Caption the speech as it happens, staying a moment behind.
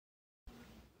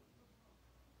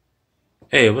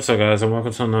Hey, what's up, guys, and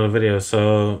welcome to another video.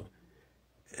 So,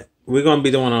 we're gonna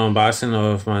be doing an unboxing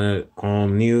of my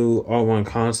new All-One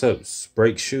Concepts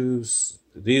brake shoes.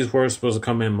 These were supposed to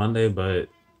come in Monday, but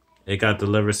it got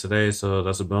delivered today, so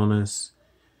that's a bonus.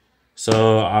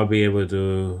 So, I'll be able to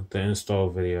do the install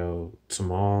video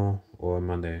tomorrow or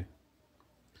Monday.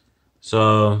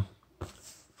 So,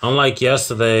 unlike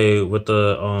yesterday with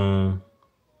the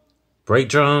brake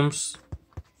drums,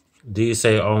 these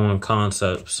say All-One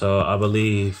Concepts, so I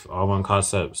believe All-One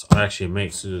Concepts actually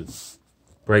makes the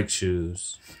brake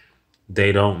shoes.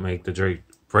 They don't make the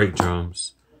brake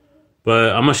drums.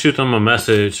 But I'm gonna shoot them a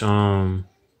message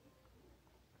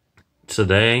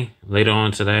today, later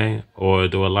on today, or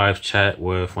do a live chat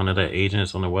with one of the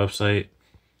agents on the website.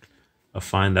 I'll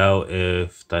find out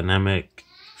if Dynamic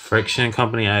Friction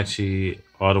Company actually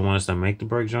are the ones that make the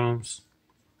brake drums.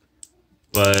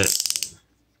 But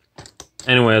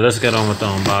anyway, let's get on with the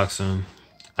unboxing.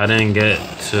 I didn't get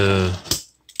to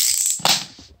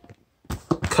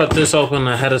cut this open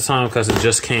ahead of time because it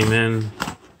just came in.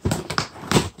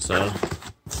 So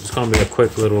it's gonna be a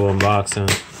quick little unboxing.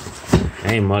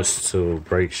 Ain't much to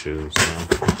brake shoes. So.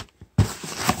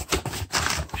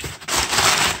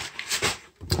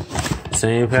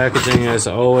 Same packaging as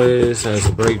always, as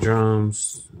the brake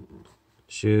drums,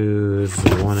 shoes,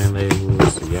 warning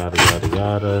labels, yada yada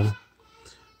yada.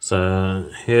 So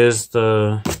here's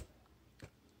the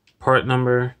part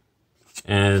number,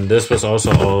 and this was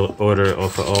also ordered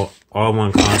off of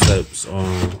All-One Concepts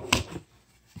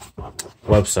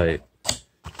website.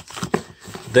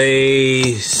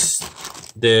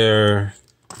 They're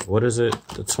what is it?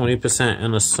 The 20%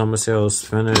 in the summer sales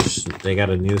finished. They got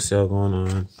a new sale going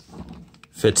on,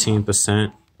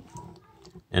 15%,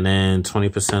 and then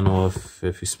 20% off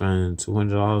if you spend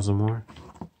 $200 or more.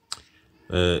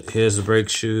 Here's the brake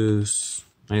shoes,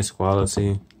 nice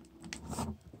quality.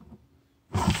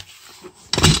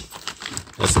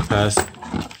 That's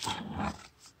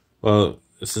a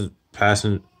this is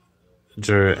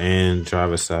passenger and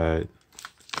driver side.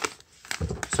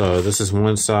 So this is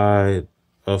one side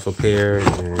of a pair,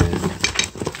 and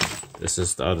this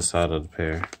is the other side of the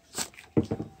pair.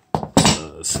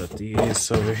 Let's set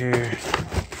these over here.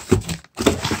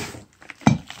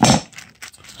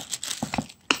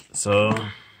 So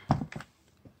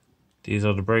these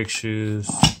are the brake shoes.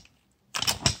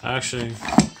 Actually,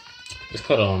 let's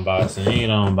put an unboxing. You need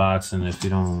an unboxing if you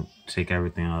don't take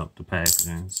everything out the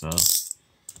packaging. So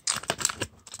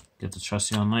get the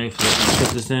trusty on knife. Let's put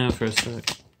this in for a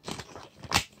sec.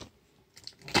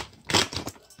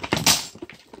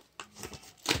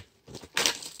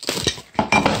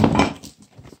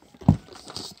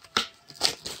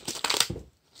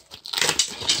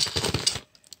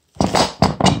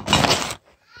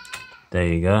 There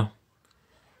you go.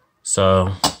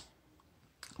 So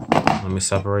let me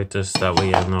separate this, that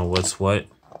way I know what's what.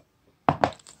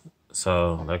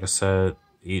 So like I said,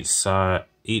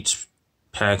 each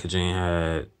packaging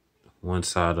had one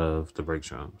side of the brake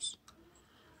drums.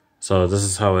 So this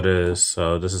is how it is.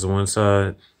 So this is one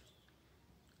side.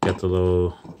 Get the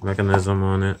little mechanism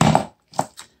on it.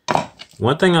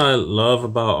 One thing I love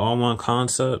about All-One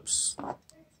Concepts,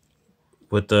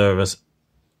 with the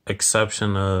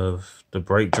exception of the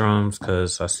brake drums,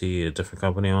 because I see a different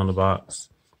company on the box,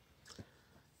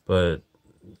 but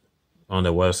on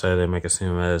their website they make it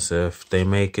seem as if they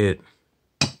make it,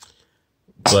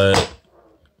 but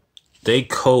they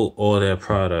coat all their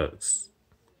products.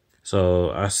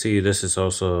 So I see this is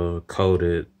also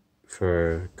coated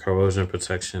for corrosion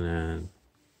protection and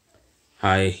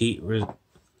high heat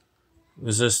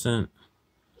resistant,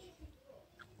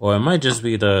 or it might just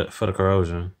be for the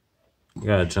corrosion. You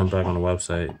gotta jump back on the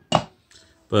website.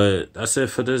 But that's it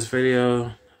for this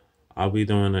video. I'll be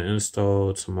doing the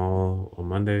install tomorrow or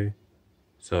Monday.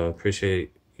 So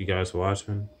appreciate you guys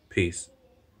watching. Peace.